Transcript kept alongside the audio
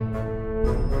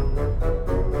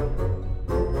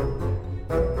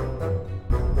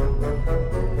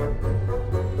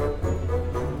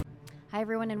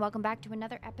welcome back to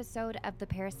another episode of the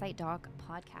Parasite Doc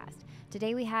podcast.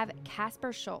 Today we have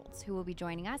Caspar Szulc, who will be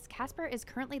joining us. Caspar is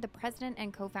currently the president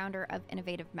and co-founder of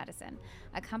Innovative Medicine,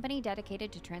 a company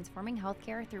dedicated to transforming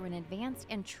healthcare through an advanced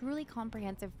and truly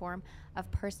comprehensive form of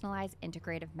personalized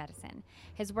integrative medicine.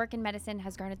 His work in medicine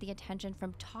has garnered the attention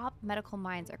from top medical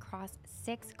minds across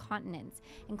 6 continents,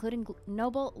 including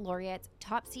Nobel laureates,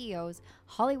 top CEOs,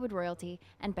 Hollywood royalty,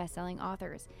 and best-selling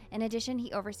authors. In addition,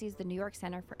 he oversees the New York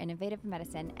Center for Innovative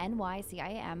Medicine,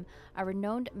 NYCIM, a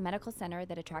renowned medical center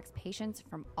that attracts patients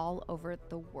from all over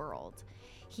the world.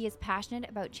 He is passionate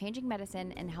about changing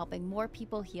medicine and helping more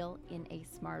people heal in a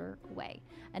smarter way.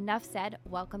 Enough said,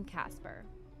 welcome Caspar.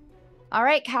 All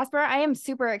right, Caspar, I am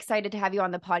super excited to have you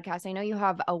on the podcast. I know you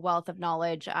have a wealth of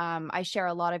knowledge. I share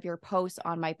a lot of your posts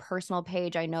on my personal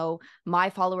page. I know my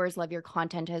followers love your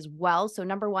content as well. So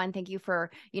number one, thank you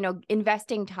for,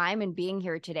 investing time and being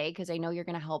here today, because I know you're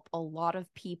going to help a lot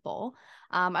of people.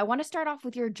 I want to start off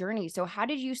with your journey. So how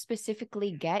did you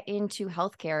specifically get into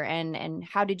healthcare and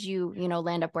how did you,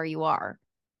 land up where you are?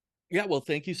 Yeah, well,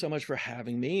 thank you so much for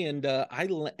having me. And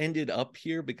ended up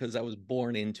here because I was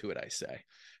born into it, I say.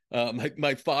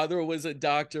 My father was a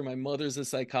doctor. My mother's a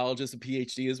psychologist, a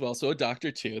PhD as well. So a doctor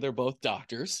too. They're both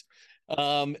doctors.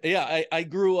 I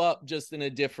grew up just in a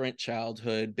different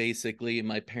childhood, basically.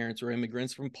 My parents were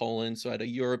immigrants from Poland. So I had a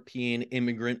European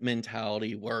immigrant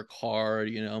mentality, work hard,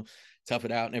 tough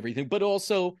it out and everything. But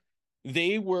also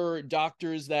they were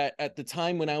doctors that at the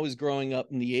time when I was growing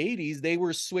up in the 80s, they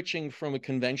were switching from a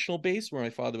conventional base where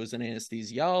my father was an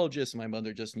anesthesiologist. And my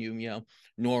mother just knew,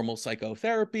 normal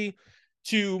psychotherapy,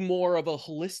 to more of a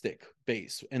holistic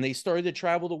base. And they started to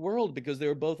travel the world because they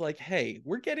were both like, hey,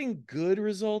 we're getting good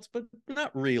results, but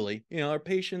not really. Our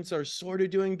patients are sort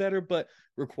of doing better, but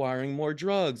requiring more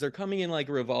drugs. They're coming in like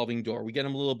a revolving door. We get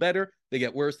them a little better, they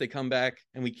get worse, they come back,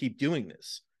 and we keep doing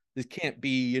this. This can't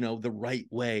be, the right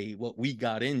way, what we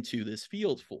got into this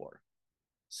field for.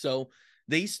 So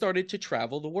they started to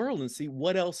travel the world and see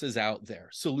what else is out there,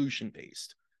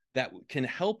 solution-based, that can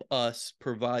help us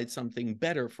provide something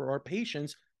better for our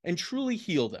patients and truly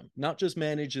heal them, not just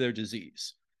manage their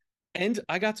disease. And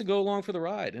I got to go along for the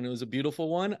ride, and it was a beautiful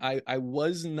one. I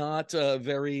was not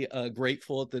very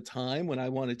grateful at the time when I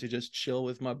wanted to just chill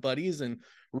with my buddies and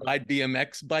ride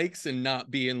BMX bikes and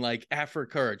not be in like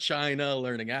Africa or China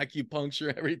learning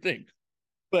acupuncture, everything.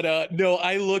 But no,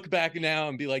 I look back now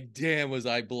and be like, damn, was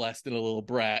I blessed and a little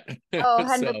brat. Oh,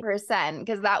 So 100%.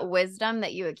 Because that wisdom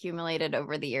that you accumulated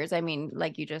over the years, I mean,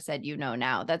 like you just said,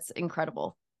 now, that's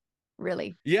incredible.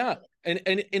 Really. yeah. And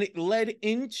it led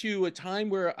into a time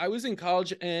where I was in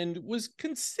college and was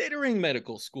considering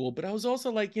medical school, but I was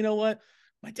also like, you know what?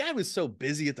 My dad was so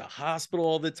busy at the hospital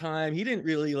all the time. He didn't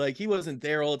really he wasn't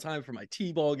there all the time for my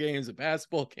t-ball games and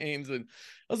basketball games. And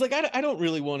I was like, I don't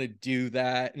really want to do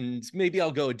that. And maybe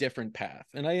I'll go a different path.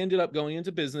 And I ended up going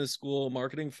into business school,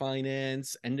 marketing,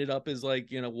 finance, ended up as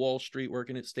Wall Street,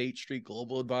 working at State Street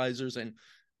Global Advisors, and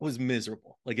was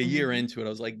miserable. Like a year into it, I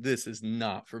was like, this is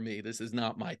not for me. This is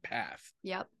not my path.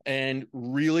 Yep. And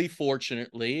really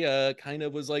fortunately, kind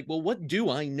of was like, well, what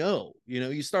do I know?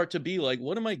 You start to be like,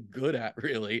 what am I good at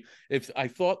really? If I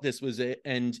thought this was it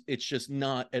and it's just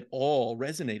not at all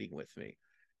resonating with me.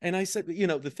 And I said,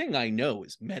 the thing I know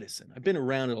is medicine. I've been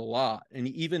around it a lot. And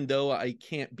even though I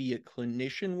can't be a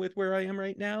clinician with where I am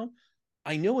right now,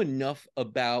 I know enough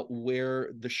about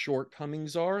where the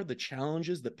shortcomings are, the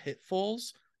challenges, the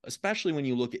pitfalls, especially when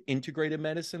you look at integrated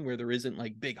medicine where there isn't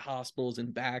like big hospitals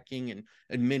and backing and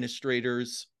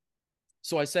administrators.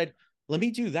 So I said, let me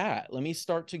do that. Let me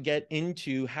start to get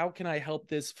into how can I help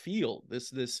this field,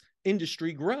 this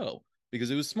industry grow? Because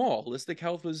it was small. Holistic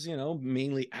health was,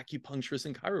 mainly acupuncturists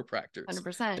and chiropractors.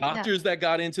 100%. Doctors that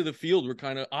got into the field were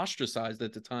kind of ostracized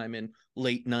at the time in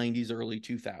late 90s, early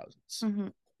 2000s. Mm-hmm.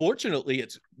 Fortunately,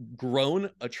 it's grown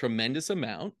a tremendous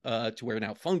amount to where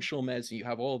now functional medicine, you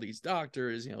have all these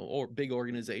doctors, or big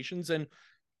organizations. And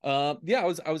I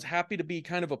was happy to be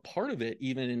kind of a part of it,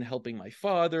 even in helping my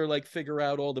father, figure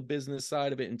out all the business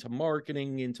side of it, into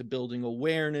marketing, into building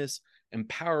awareness,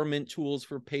 empowerment tools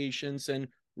for patients, and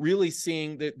really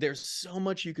seeing that there's so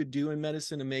much you could do in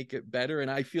medicine to make it better.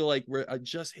 And I feel like I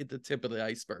just hit the tip of the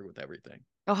iceberg with everything.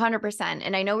 100%.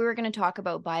 And I know we were going to talk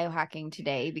about biohacking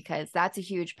today because that's a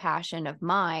huge passion of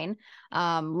mine.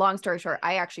 Long story short,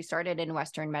 I actually started in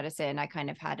Western medicine. I kind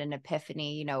of had an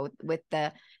epiphany, with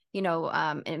the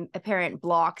apparent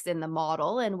blocks in the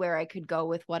model and where I could go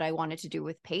with what I wanted to do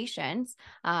with patients.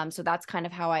 So that's kind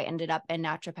of how I ended up in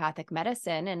naturopathic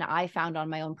medicine. And I found on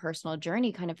my own personal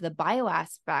journey kind of the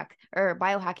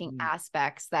biohacking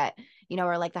aspects that,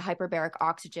 are like the hyperbaric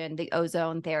oxygen, the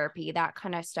ozone therapy, that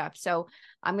kind of stuff. So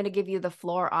I'm going to give you the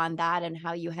floor on that and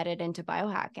how you headed into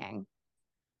biohacking.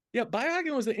 Yeah,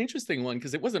 biohacking was an interesting one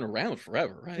because it wasn't around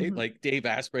forever, right? Mm-hmm. Like Dave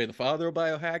Asprey, the father of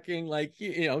biohacking, like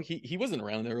he wasn't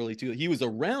around in the early two. He was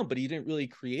around, but he didn't really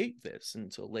create this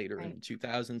until later Right. in the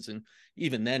 2000s, and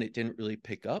even then, it didn't really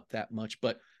pick up that much.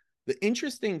 But the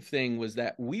interesting thing was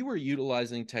that we were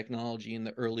utilizing technology in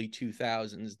the early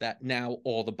 2000s that now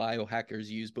all the biohackers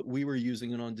use, but we were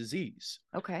using it on disease.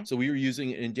 Okay. So we were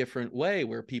using it in a different way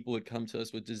where people would come to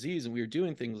us with disease, and we were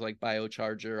doing things like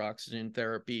biocharger, oxygen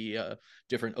therapy,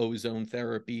 different ozone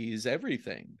therapies,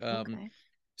 everything. Okay.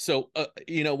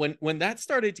 When that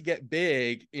started to get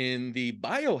big in the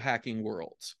biohacking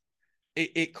world,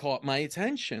 it caught my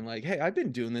attention. Like, hey, I've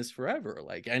been doing this forever.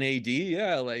 Like NAD,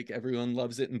 yeah, like everyone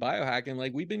loves it in biohacking.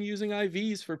 Like we've been using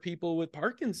IVs for people with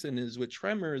Parkinson's, with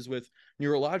tremors, with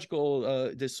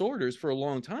neurological disorders for a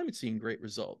long time. It's seen great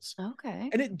results. Okay.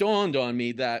 And it dawned on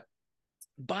me that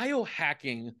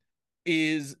biohacking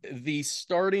is the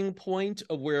starting point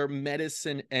of where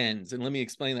medicine ends. And let me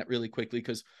explain that really quickly,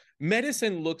 because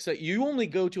medicine looks at, you only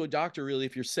go to a doctor really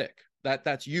if you're sick.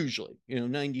 That's usually,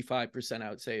 95%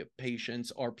 I would say of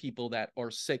patients are people that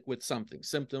are sick with something,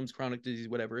 symptoms, chronic disease,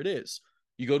 whatever it is.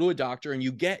 You go to a doctor and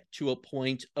you get to a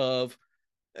point of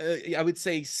I would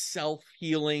say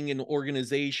self-healing and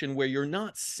organization where you're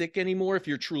not sick anymore if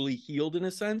you're truly healed in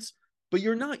a sense, but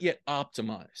you're not yet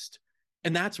optimized.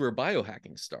 And that's where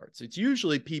biohacking starts. It's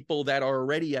usually people that are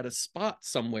already at a spot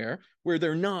somewhere where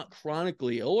they're not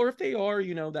chronically ill, or if they are,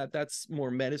 that's more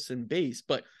medicine based,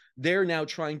 but they're now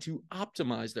trying to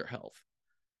optimize their health.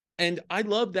 And I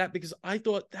love that because I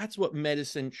thought that's what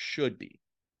medicine should be.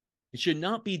 It should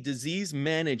not be disease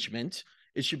management.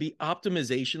 It should be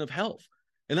optimization of health.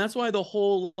 And that's why the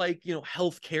whole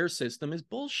healthcare system is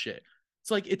bullshit.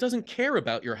 It's like it doesn't care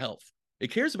about your health.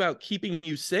 It cares about keeping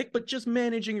you sick, but just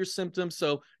managing your symptoms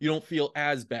so you don't feel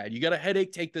as bad. You got a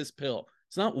headache, take this pill.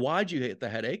 It's not why'd you hit the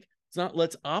headache. It's not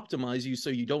let's optimize you so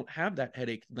you don't have that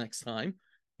headache next time.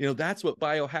 That's what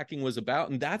biohacking was about.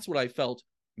 And that's what I felt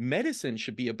medicine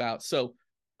should be about. So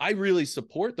I really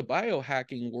support the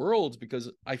biohacking world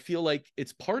because I feel like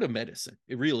it's part of medicine.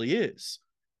 It really is.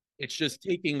 It's just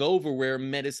taking over where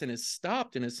medicine has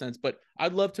stopped in a sense, but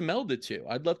I'd love to meld the two.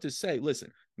 I'd love to say,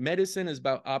 listen, medicine is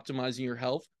about optimizing your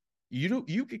health.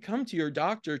 You could come to your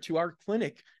doctor, to our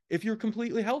clinic, if you're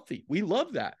completely healthy. We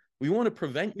love that. We want to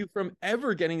prevent you from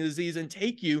ever getting the disease and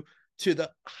take you to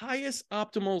the highest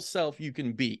optimal self you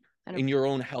can be in your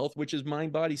own health, which is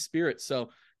mind, body, spirit. So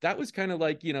that was kind of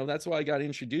like, that's why I got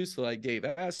introduced to like Dave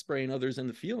Asprey and others in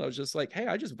the field. I was just like, hey,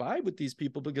 I just vibe with these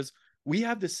people because we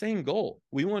have the same goal.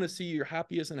 We want to see your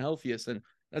happiest and healthiest. And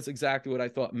that's exactly what I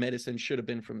thought medicine should have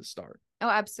been from the start. Oh,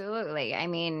 absolutely. I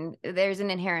mean, there's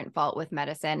an inherent fault with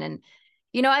medicine. And,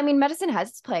 medicine has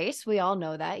its place. We all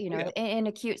know that, in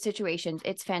acute situations,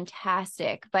 it's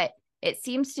fantastic. But it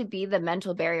seems to be the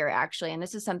mental barrier, actually. And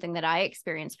this is something that I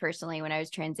experienced personally when I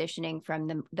was transitioning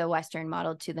from the Western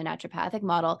model to the naturopathic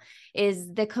model,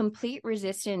 is the complete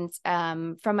resistance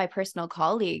from my personal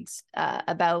colleagues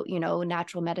about,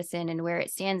 natural medicine and where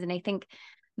it stands. And I think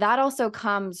that also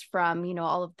comes from,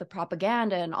 all of the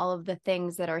propaganda and all of the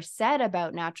things that are said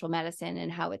about natural medicine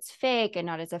and how it's fake and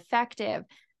not as effective.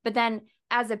 But then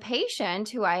as a patient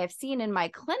who I have seen in my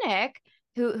clinic,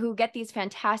 who get these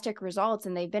fantastic results,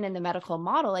 and they've been in the medical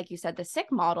model, like you said, the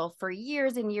sick model for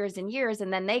years and years and years.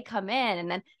 And then they come in, and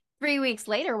then 3 weeks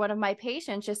later, one of my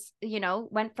patients just,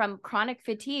 went from chronic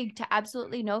fatigue to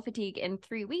absolutely no fatigue in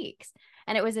 3 weeks.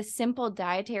 And it was a simple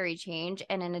dietary change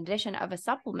and an addition of a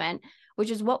supplement, which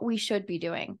is what we should be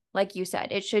doing. Like you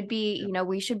said, it should be,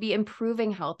 we should be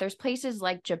improving health. There's places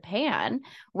like Japan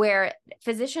where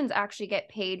physicians actually get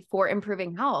paid for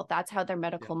improving health. That's how their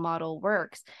medical model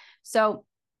works. So,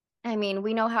 I mean,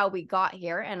 we know how we got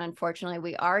here, and unfortunately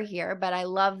we are here, but I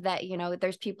love that,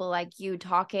 there's people like you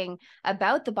talking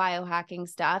about the biohacking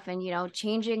stuff and,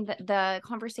 changing the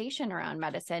conversation around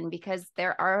medicine, because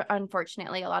there are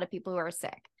unfortunately a lot of people who are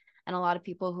sick and a lot of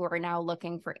people who are now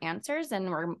looking for answers,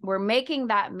 and we're making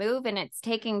that move, and it's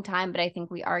taking time, but I think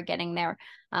we are getting there.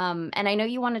 And I know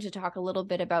you wanted to talk a little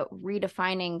bit about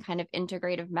redefining kind of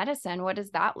integrative medicine. What does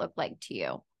that look like to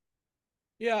you?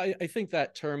 Yeah, I think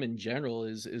that term in general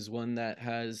is one that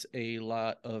has a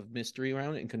lot of mystery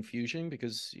around it and confusion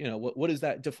because, what does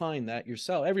that define that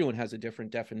yourself? Everyone has a different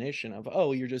definition of,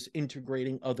 oh, you're just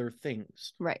integrating other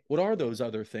things. Right. What are those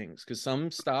other things? Because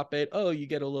some stop at, oh, you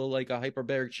get a little like a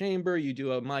hyperbaric chamber, you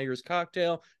do a Myers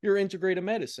cocktail, you're integrative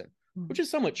medicine, which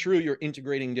is somewhat true. You're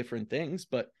integrating different things,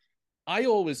 but I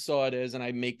always saw it as, and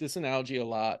I make this analogy a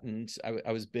lot, and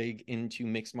I was big into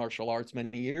mixed martial arts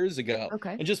many years ago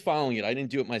Okay. and just following it. I didn't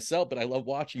do it myself, but I love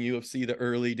watching UFC, the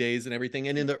early days and everything.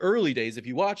 And in the early days, if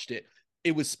you watched it,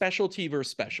 it was specialty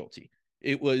versus specialty.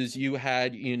 It was, you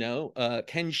had,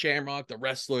 Ken Shamrock, the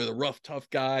wrestler, the rough, tough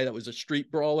guy that was a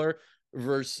street brawler,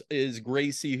 versus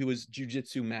Gracie, who was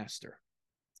jujitsu master.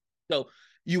 So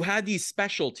you had these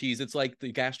specialties. It's like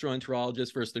the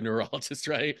gastroenterologist versus the neurologist,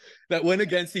 right? That went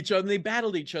against each other and they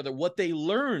battled each other. What they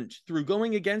learned through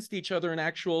going against each other and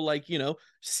actual, like,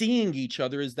 seeing each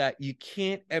other is that you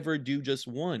can't ever do just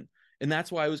one. And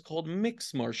that's why it was called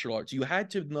mixed martial arts. You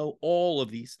had to know all of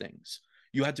these things.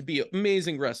 You had to be an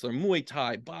amazing wrestler, Muay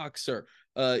Thai, boxer,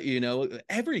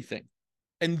 everything.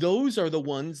 And those are the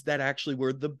ones that actually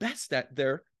were the best at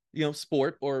their,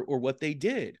 sport or what they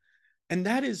did. And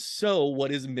that is so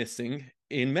what is missing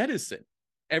in medicine.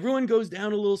 Everyone goes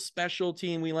down a little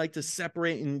specialty and we like to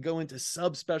separate and go into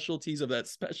subspecialties of that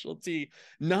specialty,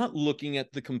 not looking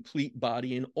at the complete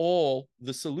body and all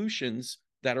the solutions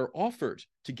that are offered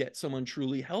to get someone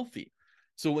truly healthy.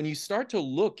 So when you start to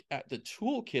look at the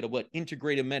toolkit of what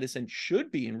integrative medicine should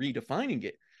be and redefining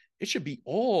it, it should be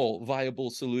all viable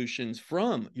solutions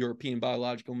from European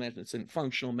biological medicine,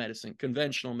 functional medicine,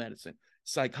 conventional medicine,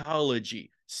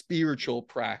 psychology, spiritual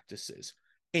practices,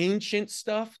 ancient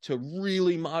stuff to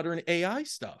really modern AI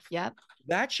stuff. Yep.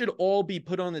 That should all be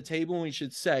put on the table and we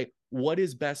should say what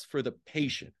is best for the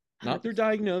patient, not their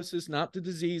diagnosis, not the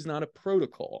disease, not a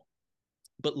protocol,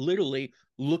 but literally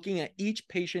looking at each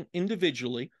patient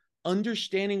individually,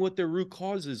 understanding what their root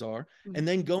causes are, and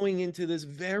then going into this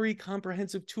very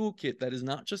comprehensive toolkit that is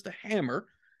not just a hammer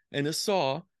and a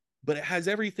saw, but it has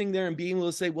everything there and being able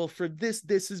to say, well, for this,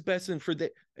 this is best, and for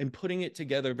that, and putting it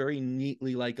together very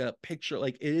neatly like a picture,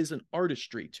 like it is an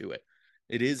artistry to it.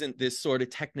 It isn't this sort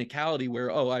of technicality where,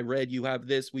 oh, I read you have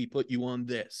this, we put you on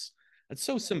this. It's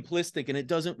so simplistic and it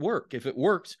doesn't work. If it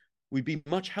worked, we'd be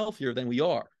much healthier than we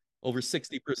are. Over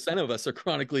 60% of us are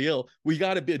chronically ill. We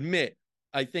got to admit,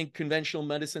 I think conventional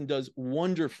medicine does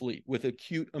wonderfully with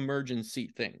acute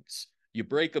emergency things. You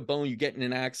break a bone, you get in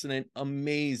an accident,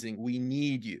 amazing. We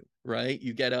need you, right?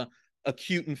 You get a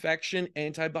acute infection,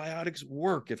 antibiotics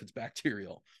work if it's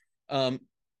bacterial.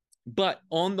 But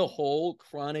on the whole,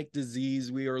 chronic disease,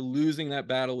 we are losing that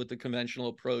battle with the conventional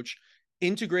approach.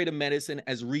 Integrative medicine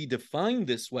as redefined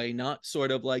this way, not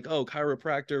sort of like, oh,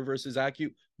 chiropractor versus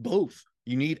acute, both.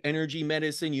 You need energy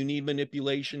medicine, you need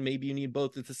manipulation, maybe you need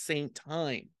both at the same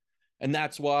time. And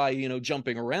that's why,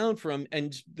 jumping around from,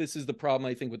 and this is the problem,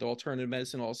 I think, with alternative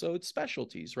medicine also, it's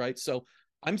specialties, right? So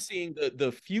I'm seeing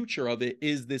the future of it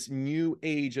is this new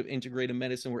age of integrative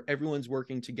medicine where everyone's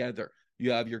working together.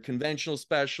 You have your conventional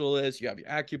specialists, you have your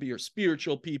acupuncture, your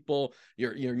spiritual people,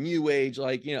 your new age,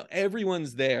 like,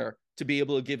 everyone's there to be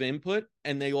able to give input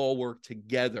and they all work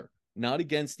together, not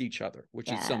against each other,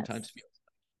 which is sometimes feels.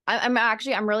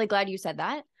 I'm really glad you said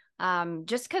that.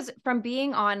 Just because from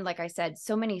being on, like I said,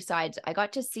 so many sides, I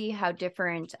got to see how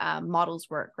different models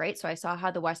work, right? So I saw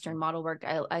how the Western model worked.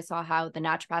 I saw how the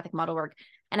naturopathic model worked.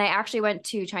 And I actually went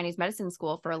to Chinese medicine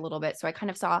school for a little bit. So I kind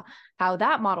of saw how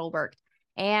that model worked.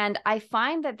 And I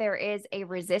find that there is a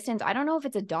resistance. I don't know if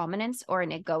it's a dominance or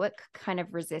an egoic kind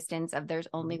of resistance of there's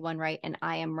only one right and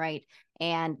I am right.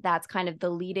 And that's kind of the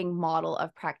leading model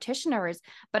of practitioners.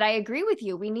 But I agree with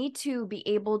you. We need to be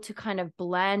able to kind of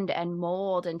blend and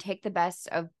mold and take the best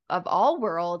of all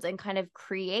worlds and kind of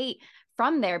create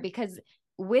from there, because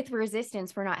with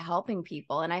resistance, we're not helping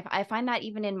people. And I find that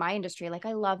even in my industry, like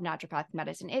I love naturopathic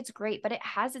medicine. It's great, but it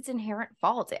has its inherent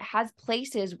faults. It has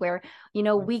places where,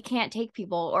 we can't take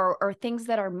people or things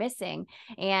that are missing.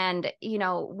 And,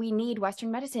 we need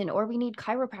Western medicine, or we need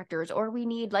chiropractors, or we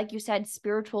need, like you said,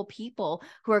 spiritual people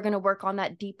who are going to work on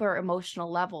that deeper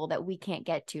emotional level that we can't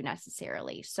get to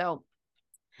necessarily. So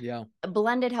yeah,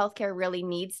 blended healthcare really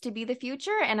needs to be the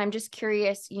future. And I'm just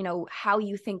curious, how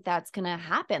you think that's going to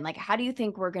happen. Like, how do you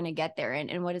think we're going to get there?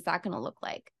 And what is that going to look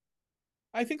like?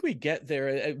 I think we get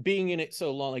there being in it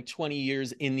so long, like 20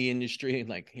 years in the industry, and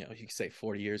like, you could say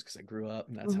 40 years because I grew up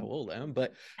and that's how old I am.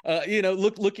 But,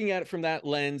 looking at it from that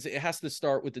lens, it has to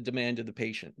start with the demand of the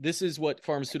patient. This is what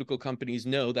pharmaceutical companies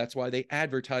know. That's why they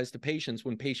advertise to patients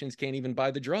when patients can't even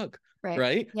buy the drug,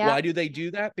 right? Yeah. Why do they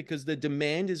do that? Because the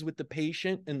demand is with the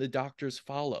patient and the doctors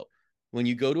follow. When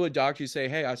you go to a doctor, you say,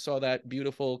 hey, I saw that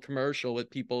beautiful commercial with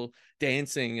people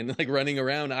dancing and like running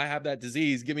around. I have that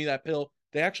disease. Give me that pill.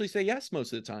 They actually say yes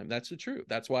most of the time. That's the truth.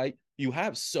 That's why you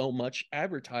have so much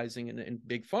advertising in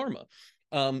big pharma.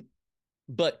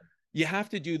 But you have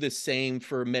to do the same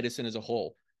for medicine as a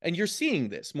whole. And you're seeing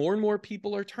this. More and more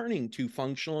people are turning to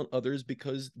functional and others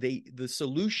because the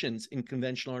solutions in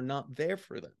conventional are not there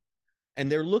for them.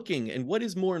 And they're looking, and what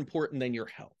is more important than your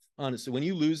health? Honestly, when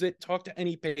you lose it, talk to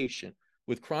any patient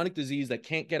with chronic disease that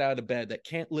can't get out of bed, that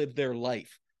can't live their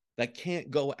life, that can't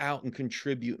go out and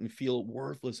contribute and feel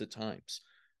worthless at times.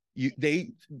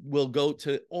 They will go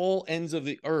to all ends of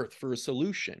the earth for a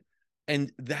solution.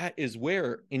 And that is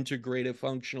where integrative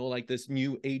functional, like this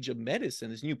new age of medicine,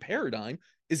 this new paradigm,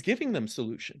 is giving them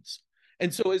solutions.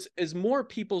 And so as more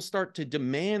people start to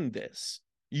demand this,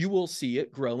 you will see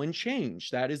it grow and change.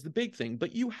 That is the big thing.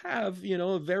 But you have,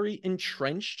 a very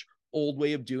entrenched old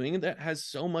way of doing it that has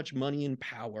so much money and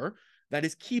power that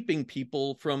is keeping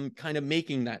people from kind of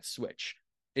making that switch.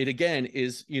 It again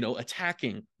is,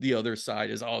 attacking the other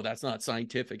side as, oh, that's not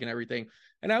scientific and everything.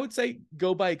 And I would say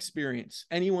go by experience.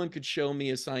 Anyone could show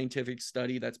me a scientific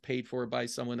study that's paid for by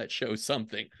someone that shows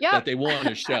something that they want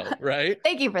to show, right?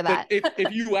 Thank you for But that.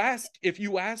 if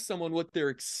you ask someone what their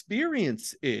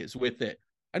experience is with it,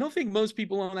 I don't think most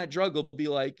people on that drug will be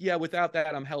like, yeah, without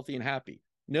that, I'm healthy and happy.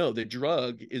 No, the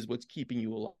drug is what's keeping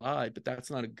you alive, but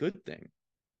that's not a good thing.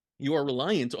 You are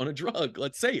reliant on a drug.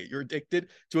 Let's say it. You're addicted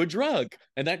to a drug,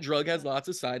 and that drug has lots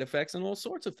of side effects and all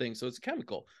sorts of things. So it's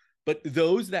chemical. But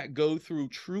those that go through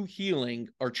true healing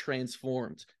are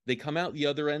transformed. They come out the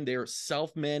other end. They're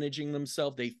self-managing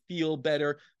themselves. They feel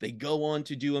better. They go on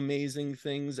to do amazing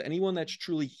things. Anyone that's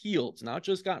truly healed, not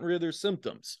just gotten rid of their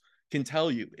symptoms, can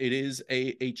tell you it is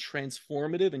a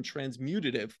transformative and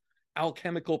transmutative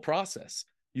alchemical process.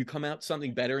 You come out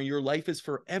something better and your life is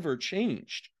forever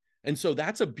changed. And so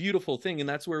that's a beautiful thing. And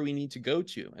that's where we need to go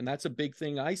to. And that's a big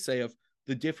thing I say of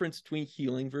the difference between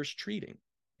healing versus treating.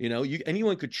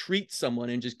 Anyone could treat someone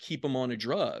and just keep them on a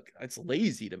drug. That's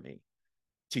lazy to me.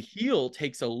 To heal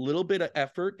takes a little bit of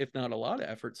effort, if not a lot of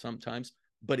effort sometimes,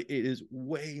 but it is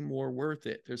way more worth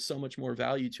it. There's so much more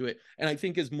value to it. And I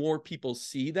think as more people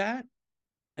see that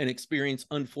and experience,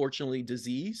 unfortunately,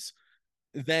 disease,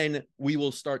 then we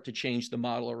will start to change the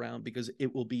model around because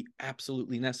it will be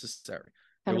absolutely necessary.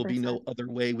 There will be 100%. no other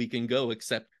way we can go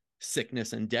except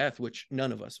sickness and death, which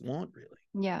none of us want,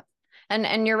 really. Yeah.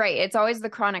 And you're right. It's always the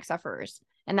chronic sufferers.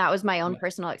 And that was my own Yeah.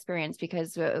 personal experience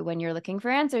because when you're looking for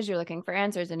answers, you're looking for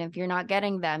answers. And if you're not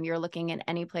getting them, you're looking in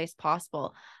any place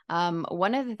possible.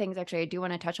 One of the things actually I do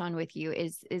want to touch on with you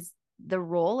is the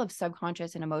role of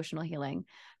subconscious and emotional healing.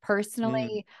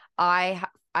 Personally,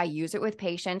 I use it with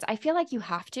patients. I feel like you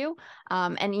have to.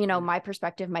 And, my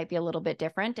perspective might be a little bit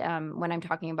different when I'm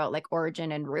talking about like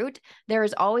origin and root. There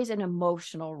is always an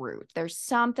emotional root. There's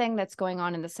something that's going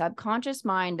on in the subconscious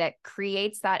mind that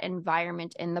creates that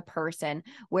environment in the person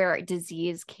where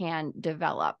disease can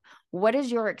develop. What is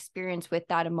your experience with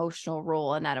that emotional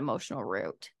role and that emotional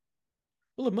root?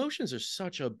 Well, emotions are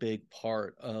such a big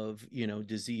part of,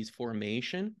 disease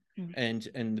formation and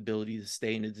the ability to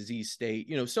stay in a disease state.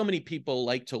 So many people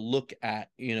like to look at,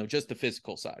 just the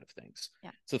physical side of things. Yeah.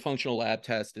 It's the functional lab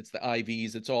test, it's the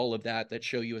IVs, it's all of that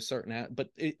show you a certain, but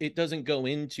it doesn't go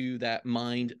into that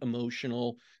mind,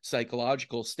 emotional,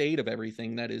 psychological state of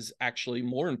everything that is actually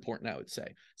more important, I would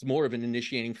say. It's more of an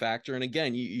initiating factor. And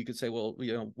again, you could say, well,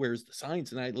 where's the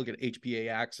science? And I look at HPA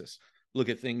axis, look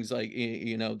at things like,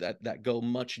 that go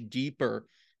much deeper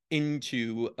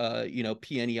into,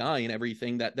 PNEI and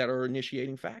everything that are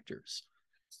initiating factors.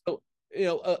 So,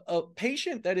 a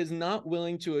patient that is not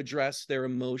willing to address their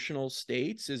emotional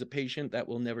states is a patient that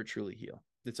will never truly heal.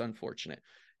 It's unfortunate.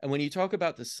 And when you talk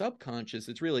about the subconscious,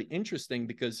 it's really interesting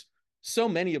because so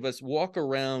many of us walk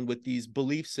around with these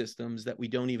belief systems that we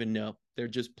don't even know. They're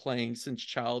just playing since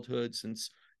childhood,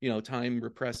 since, time,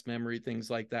 repressed memory, things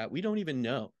like that. We don't even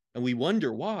know. And we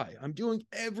wonder why. I'm doing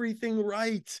everything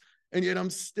right, and yet I'm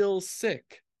still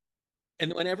sick.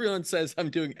 And when everyone says I'm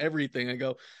doing everything, I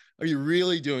go, are you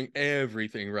really doing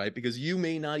everything right? Because you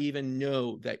may not even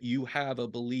know that you have a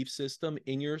belief system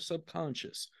in your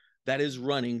subconscious that is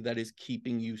running, that is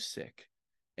keeping you sick.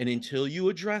 And until you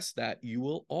address that, you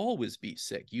will always be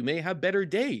sick. You may have better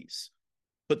days,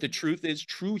 but the truth is,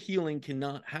 true healing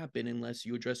cannot happen unless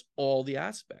you address all the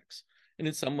aspects. And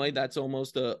in some way, that's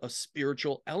almost a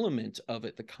spiritual element of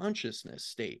it, the consciousness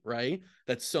state, right?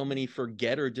 That so many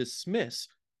forget or dismiss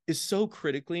is so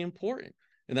critically important.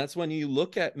 And that's when you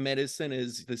look at medicine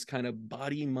as this kind of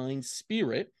body, mind,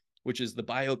 spirit, which is the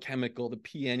biochemical, the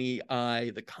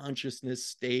PNEI, the consciousness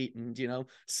state, and,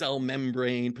 cell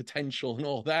membrane potential and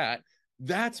all that.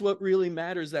 That's what really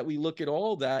matters, that we look at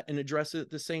all that and address it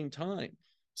at the same time.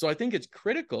 So I think it's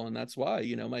critical. And that's why,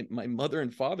 my mother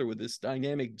and father were this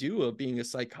dynamic duo of being a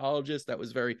psychologist that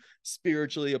was very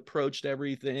spiritually approached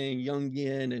everything,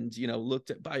 Jungian, and, looked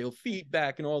at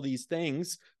biofeedback and all these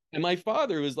things. And my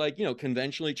father was like,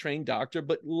 conventionally trained doctor,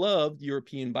 but loved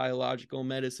European biological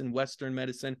medicine, Western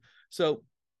medicine. So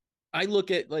I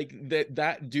look at like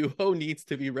that duo needs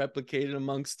to be replicated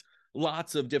amongst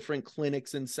lots of different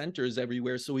clinics and centers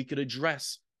everywhere, so we could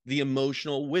address the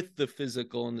emotional with the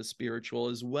physical and the spiritual,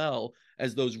 as well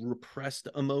as those repressed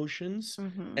emotions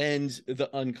and the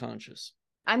unconscious.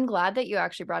 I'm glad that you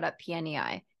actually brought up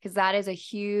PNEI, because that is a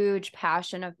huge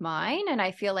passion of mine. And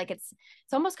I feel like it's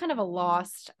almost kind of a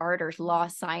lost art or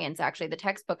lost science. Actually, the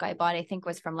textbook I bought, I think,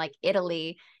 was from like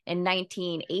Italy in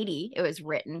 1980. It was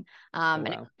written.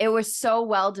 And it was so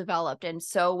well developed and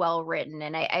so well written.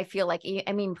 And I feel like,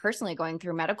 I mean, personally, going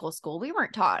through medical school, we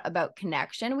weren't taught about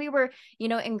connection. We were,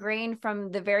 ingrained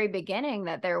from the very beginning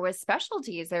that there was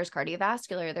specialties. There's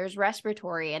cardiovascular, there's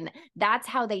respiratory, and that's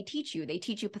how they teach you. They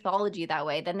teach you pathology that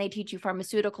way. Then they teach you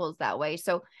pharmaceuticals that way.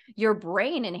 So your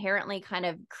brain inherently kind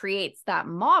of creates that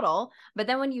model. But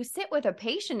then when you sit with a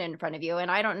patient in front of you,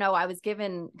 and I don't know, I was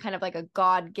given kind of like a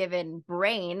God-given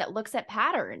brain that looks at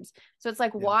patterns. So it's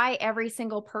like, why every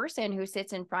single person who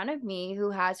sits in front of me who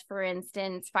has, for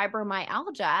instance,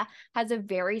 fibromyalgia has a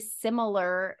very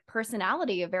similar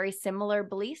personality, a very similar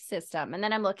belief system. And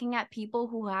then I'm looking at people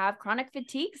who have chronic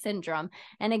fatigue syndrome.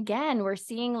 And again, we're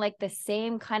seeing like the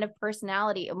same kind of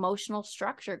personality, emotional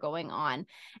structure going on.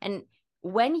 And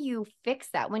when you fix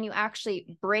that, when you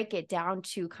actually break it down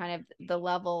to kind of the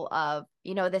level of,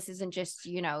 this isn't just,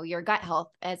 your gut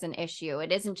health as an issue.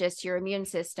 It isn't just your immune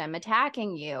system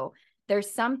attacking you.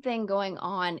 There's something going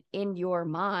on in your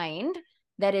mind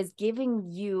that is giving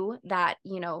you that,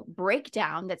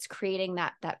 breakdown that's creating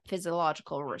that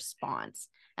physiological response.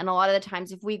 And a lot of the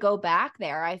times, if we go back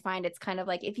there, I find it's kind of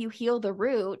like, if you heal the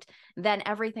root, then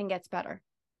everything gets better.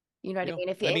 You know what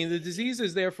I mean? The disease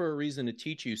is there for a reason, to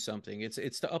teach you something.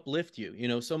 It's to uplift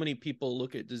you. So many people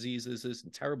look at disease as this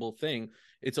terrible thing.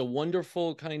 It's a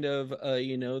wonderful kind of,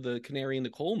 the canary in the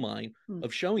coal mine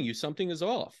of showing you something is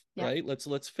off, right?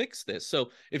 Let's fix this. So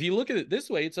if you look at it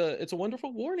this way, it's a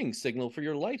wonderful warning signal for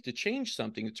your life to change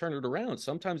something, to turn it around.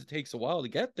 Sometimes it takes a while to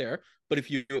get there, but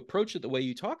if you approach it the way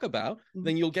you talk about,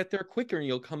 then you'll get there quicker and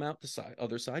you'll come out the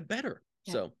other side better.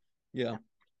 So, yeah.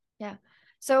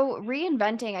 So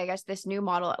reinventing, I guess, this new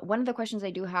model, one of the questions I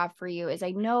do have for you is,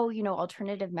 I know,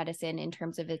 alternative medicine, in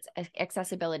terms of its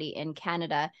accessibility in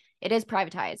Canada, it is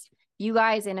privatized. You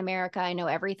guys in America, I know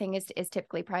everything is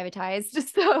typically privatized,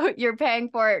 so you're paying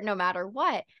for it no matter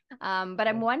what. But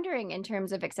I'm wondering, in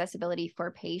terms of accessibility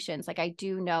for patients, like I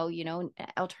do know,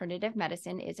 alternative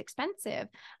medicine is expensive.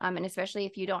 And especially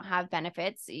if you don't have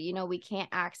benefits, we can't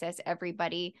access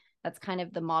everybody. That's kind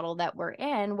of the model that we're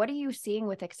in. What are you seeing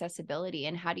with accessibility,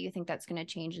 and how do you think that's going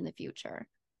to change in the future?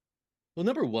 Well,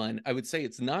 number one, I would say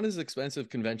it's not as expensive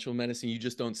conventional medicine. You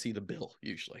just don't see the bill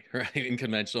usually, right? In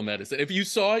conventional medicine, if you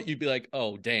saw it, you'd be like,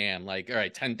 "Oh, damn! Like, all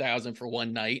right, 10,000 for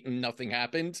one night, and nothing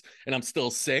happened, and I'm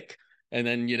still sick." And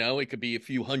then it could be a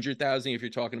few 100,000 if you're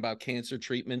talking about cancer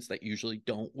treatments that usually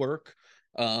don't work.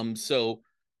 So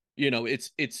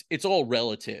it's all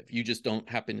relative. You just don't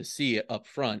happen to see it up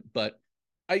front, but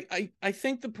I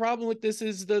think the problem with this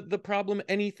is the problem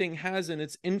anything has in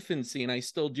its infancy, and I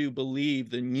still do believe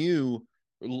the new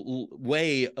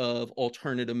way of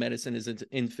alternative medicine is its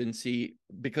infancy,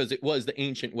 because it was the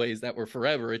ancient ways that were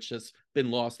forever. It's just been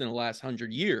lost in the last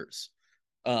 100 years.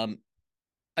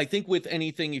 I think with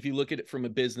anything, if you look at it from a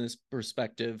business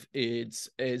perspective, it's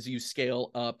as you scale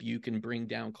up, you can bring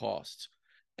down costs.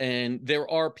 And there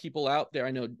are people out there, I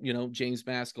know, James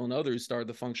Maskell and others started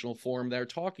the Functional Forum. They're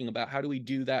talking about how do we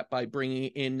do that by bringing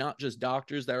in not just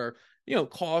doctors that are,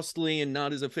 costly and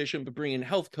not as efficient, but bringing in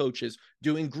health coaches,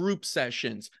 doing group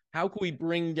sessions. How can we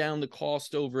bring down the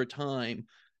cost over time?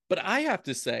 But I have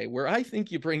to say, where I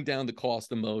think you bring down the cost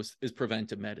the most is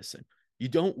preventive medicine. You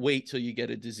don't wait till you get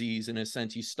a disease. In a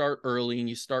sense, you start early and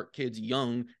you start kids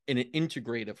young in an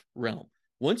integrative realm.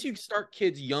 Once you start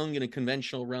kids young in a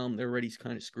conventional realm, they're already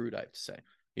kind of screwed, I have to say.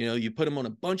 You put them on a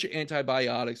bunch of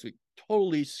antibiotics, which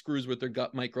totally screws with their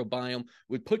gut microbiome,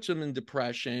 which puts them in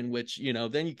depression, which,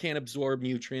 then you can't absorb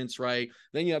nutrients right.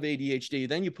 Then you have ADHD.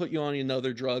 Then you put you on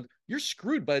another drug. You're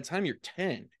screwed by the time you're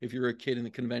 10 if you're a kid in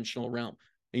the conventional realm.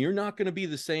 And you're not going to be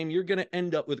the same. You're going to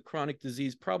end up with chronic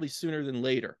disease probably sooner than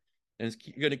later. And it's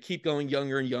going to keep going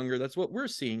younger and younger. That's what we're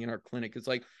seeing in our clinic. It's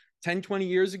like, 10, 20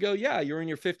 years ago, you're in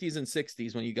your 50s and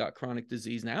 60s when you got chronic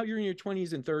disease. Now you're in your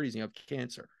 20s and 30s and you have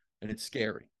cancer, and it's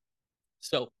scary.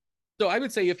 So So I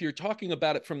would say if you're talking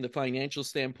about it from the financial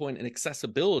standpoint and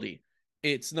accessibility,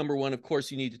 it's number one, of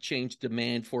course, you need to change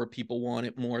demand for people want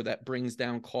it more. That brings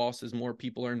down costs as more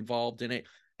people are involved in it.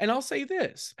 And I'll say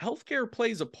this, healthcare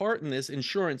plays a part in this,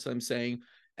 insurance, I'm saying.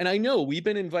 And I know we've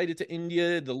been invited to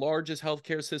India, the largest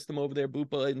healthcare system over there.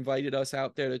 Bupa invited us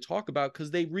out there to talk about because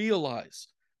they realize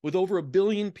with over 1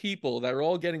 billion people that are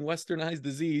all getting westernized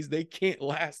disease, they can't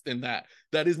last in that.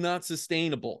 That is not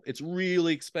sustainable. It's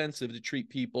really expensive to treat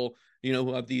people,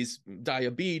 who have these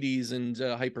diabetes and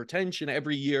hypertension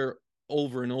every year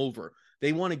over and over.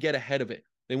 They want to get ahead of it.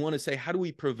 They want to say, how do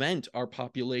we prevent our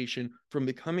population from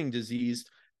becoming diseased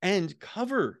and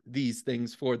cover these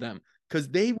things for them? Because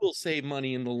they will save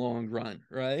money in the long run,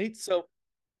 right? So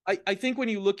I think when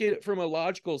you look at it from a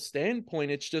logical standpoint,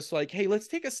 it's just like, hey, let's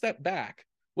take a step back.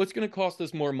 What's going to cost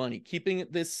us more money? Keeping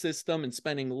this system and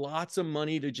spending lots of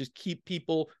money to just keep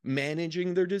people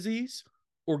managing their disease,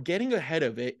 or getting ahead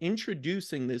of it,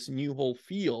 introducing this new whole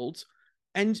field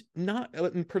and not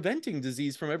preventing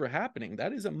disease from ever happening.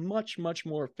 That is a much, much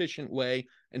more efficient way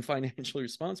and financially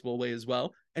responsible way as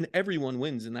well. And everyone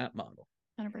wins in that model.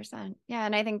 100%. Yeah.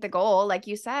 And I think the goal, like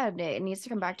you said, it needs to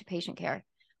come back to patient care.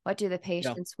 What do the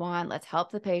patients want? Let's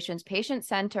help the patients,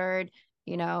 patient-centered,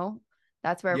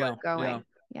 that's where we're going.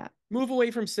 Yeah. Move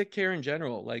away from sick care in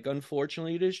general. Like,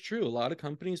 unfortunately, it is true. A lot of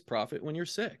companies profit when you're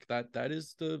sick. That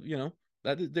is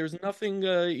there's nothing,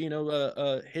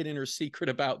 hidden or secret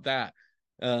about that.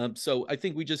 So I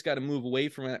think we just got to move away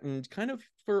from it, and kind of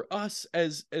for us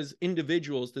as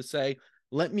individuals to say,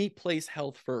 let me place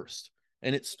health first.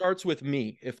 And it starts with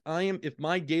me. If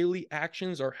my daily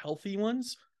actions are healthy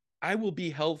ones, I will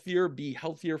be healthier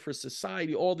for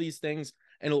society, all these things,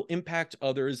 and it'll impact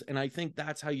others. And I think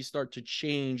that's how you start to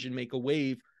change and make a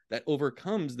wave that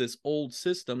overcomes this old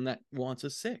system that wants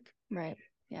us sick. Right.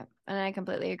 Yeah. And I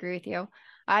completely agree with you.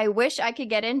 I wish I could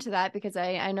get into that because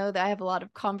I know that I have a lot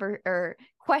of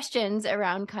questions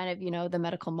around kind of, the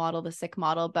medical model, the sick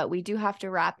model, but we do have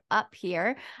to wrap up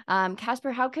here.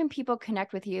 Caspar, how can people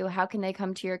connect with you? How can they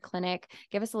come to your clinic?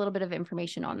 Give us a little bit of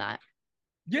information on that.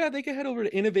 Yeah, they can head over to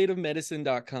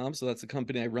innovativemedicine.com. So that's the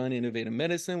company I run, Innovative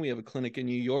Medicine. We have a clinic in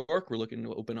New York. We're looking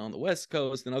to open on the West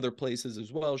Coast and other places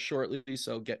as well shortly.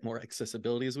 So get more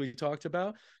accessibility, as we talked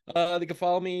about. They can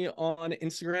follow me on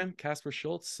Instagram, Caspar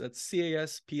Szulc. That's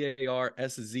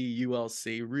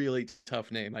CasparSzulc. Really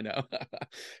tough name, I know.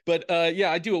 But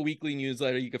I do a weekly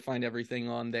newsletter. You can find everything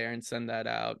on there and send that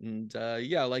out. And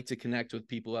I like to connect with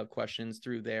people who have questions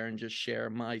through there and just share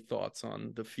my thoughts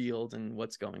on the field and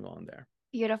what's going on there.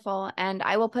 Beautiful. And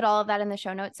I will put all of that in the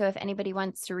show notes. So if anybody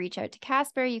wants to reach out to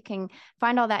Caspar, you can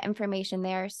find all that information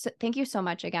there. So thank you so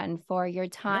much again for your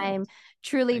time.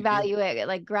 Truly value it.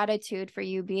 Like, gratitude for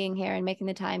you being here and making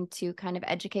the time to kind of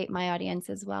educate my audience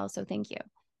as well. So thank you.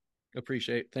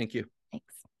 Appreciate it. Thank you.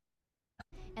 Thanks.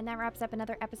 And that wraps up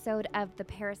another episode of the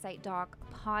Parasite Doc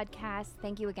podcast.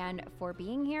 Thank you again for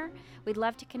being here. We'd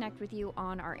love to connect with you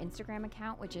on our Instagram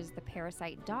account, which is the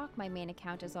Parasite Doc. My main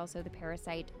account is also the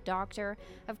Parasite Doctor.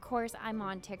 Of course, I'm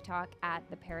on TikTok at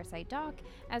the Parasite Doc,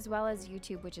 as well as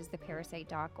YouTube, which is the Parasite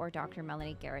Doc, or Dr.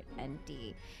 Melanie Garrett,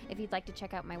 ND. If you'd like to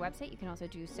check out my website, you can also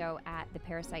do so at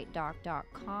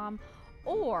theparasitedoc.com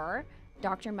or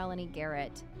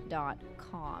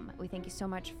drmelaniegarrett.com. We thank you so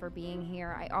much for being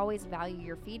here. I always value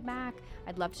your feedback.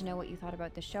 I'd love to know what you thought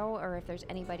about the show, or if there's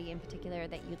anybody in particular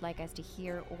that you'd like us to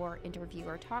hear or interview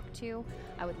or talk to.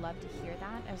 I would love to hear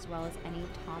that, as well as any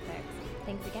topics.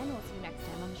 Thanks again. We'll see you next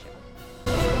time on the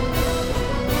show.